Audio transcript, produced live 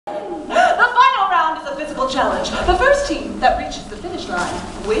The final round is a physical challenge. The first team that reaches the finish line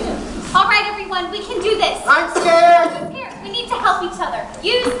wins. All right, everyone, we can do this. I'm scared. I'm scared. We need to help each other.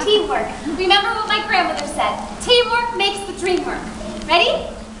 Use teamwork. Remember what my grandmother said. Teamwork makes the dream work. Ready?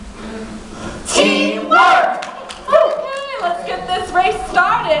 Teamwork! Okay, let's get this race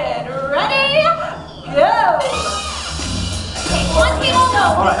started. Ready? Go! Okay, one table go.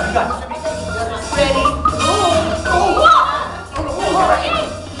 All right, you got it. Ready?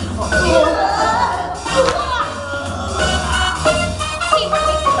 Teamwork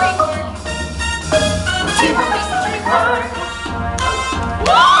makes the dream work. Teamwork makes the dream work.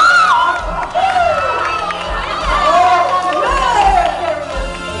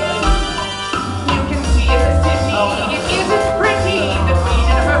 You can see it is Tiffy. It isn't pretty. The queen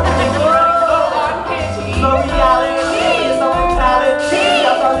and her friends are running low on pity. So reality, so brutality,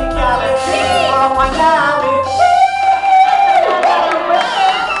 so legality, oh my God.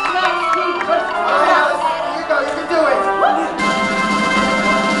 Here you go, you can do it.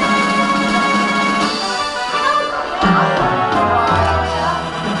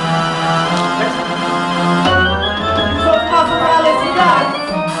 So Alice, you got it.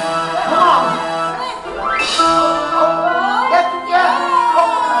 Come on. Yes, yes.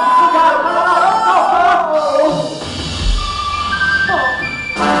 You got it.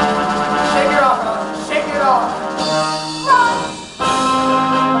 Shake it off. Shake it off.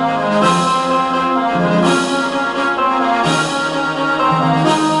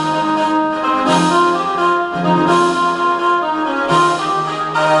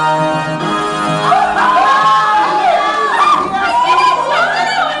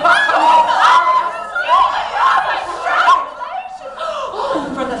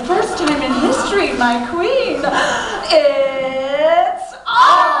 For the first time in history, my queen, it's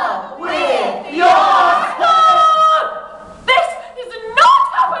on with your stop! This is not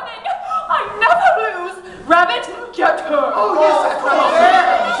happening! I never lose! Rabbit, get her! Oh, yes, come on.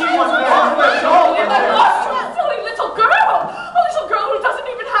 She wants to have her show. I lost to a silly little girl! A little girl who doesn't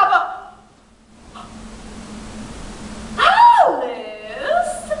even have a...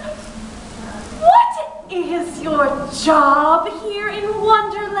 Alice! What is your job here in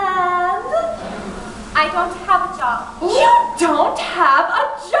Wonderland? I don't have a job. You don't have a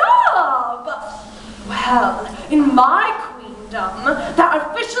job! Well, in my queendom, that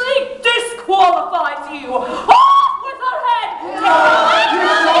officially disqualifies you! Off with her head!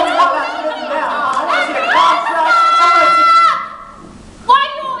 Why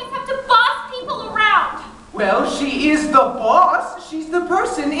do you always have to boss people around? Well, she is the boss. She's the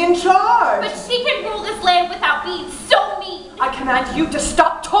person in charge. But she can rule this land without being so mean. I command you to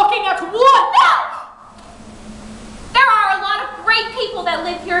stop talking at once! No! There are a lot of great people that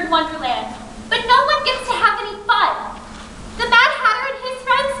live here in Wonderland, but no one gets to have any fun. The Mad Hatter and his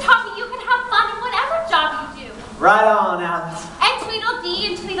friends taught me you can have fun in whatever job you do. Right on, Alice. And Tweedledee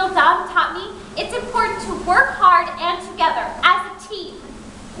and Tweedledum taught me it's important to work hard and together as a team.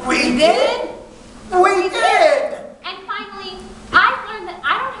 We did? We did! And finally, I've learned that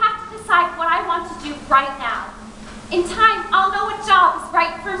I don't have to decide what I want to do right now. In time, I'll know what job is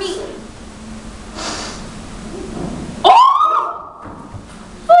right for me. Oh!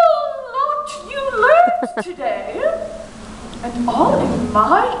 A lot you learned today. And all in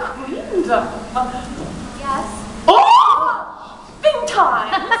my queendom. Yes? Oh! Think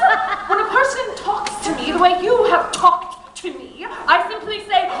times! When a person talks to me the way you have talked to me, I simply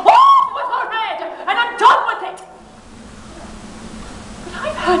say, off with her head, and I'm done with it. But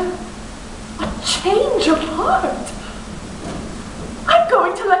I've had a change of heart. I'm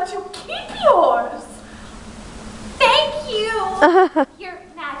going to let you keep yours. Thank you, Your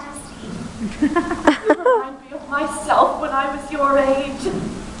Majesty. You remind me of myself when I was your age.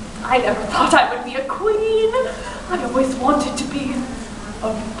 I never thought I would be a queen. I always wanted to be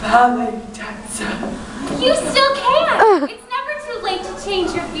a ballet dancer. You still can. It's never too late to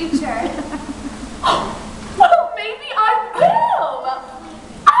change your future. Well, maybe I will.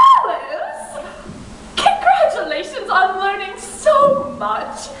 Alice! Congratulations on learning so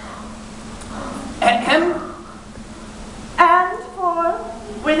much. And for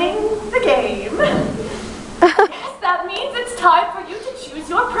winning the game. Yes, that means it's time for you to choose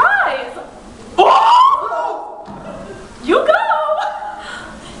your prize. Oh! You go!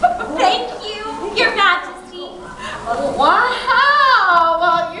 Thank you, Your Majesty. Wow!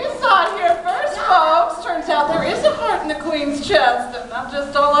 Well, you saw it here first, folks. Turns out there is a heart in the queen's chest, and not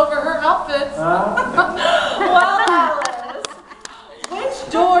just all over her outfits. Well, Alice,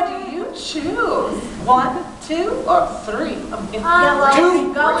 which door do you choose? 1, 2, or 3? Two.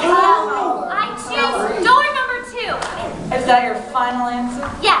 I choose door number 2. Is that your final answer?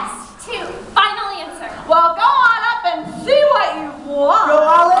 Yes, 2. Final answer. Well, go on up and see what you want. Go,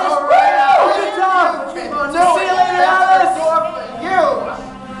 Alice! All right, Woo! Good job! Okay. See you later, Alice! Door for you.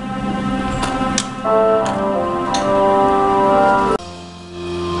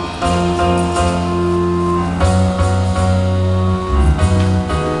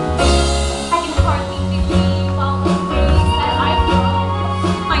 I can hardly believe all the ways that I've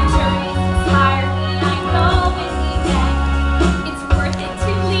grown. My journey's tired me, I know in the end. It's worth it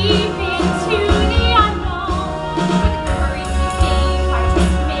to leap into the unknown. For the courage to gain by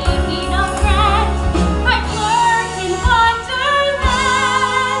just making a friend. I've learned in Wonderland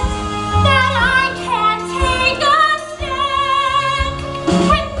that I can take a stand.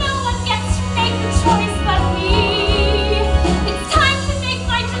 And no one gets to make the choice but me. It's time to make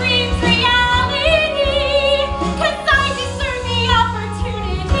my dreams reality. 'Cause I deserve the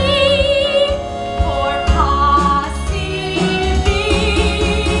opportunity for possibilities.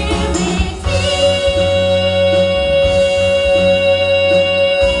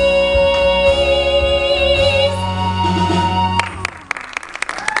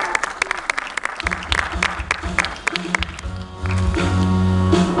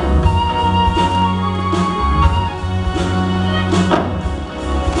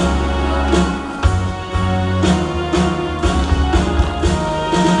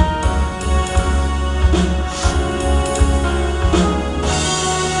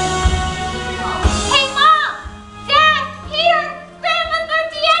 Hey, Mom! Dad! Peter! Grandmother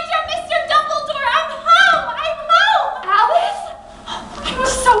Deandra! Mr. Dumbledore! I'm home! I'm home! Alice? I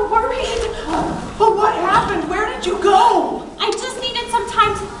was so worried. But what happened? Where did you go? I just needed some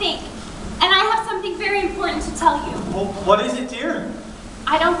time to think. And I have something very important to tell you. Well, what is it, dear?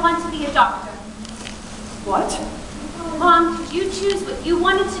 I don't want to be a doctor. What? Mom, did you choose what you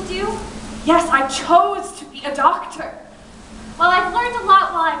wanted to do? Yes, I chose to be a doctor. Well, I've learned a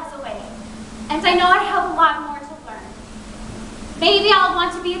lot while I was away. And I know I have a lot more to learn. Maybe I'll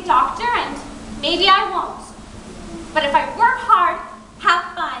want to be a doctor and maybe I won't. But if I work hard, have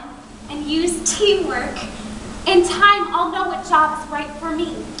fun, and use teamwork, in time I'll know what job is right for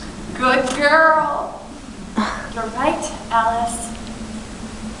me. Good girl. You're right, Alice.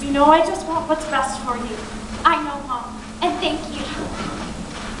 You know, I just want what's best for you. I know, Mom, and thank you.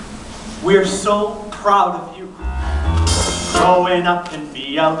 We're so proud of you. Growing up can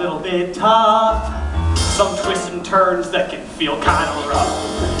be a little bit tough. Some twists and turns that can feel kind of rough.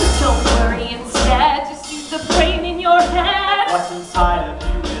 Don't worry instead. Just use the brain in your head. What's inside of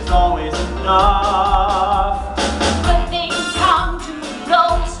you is always enough.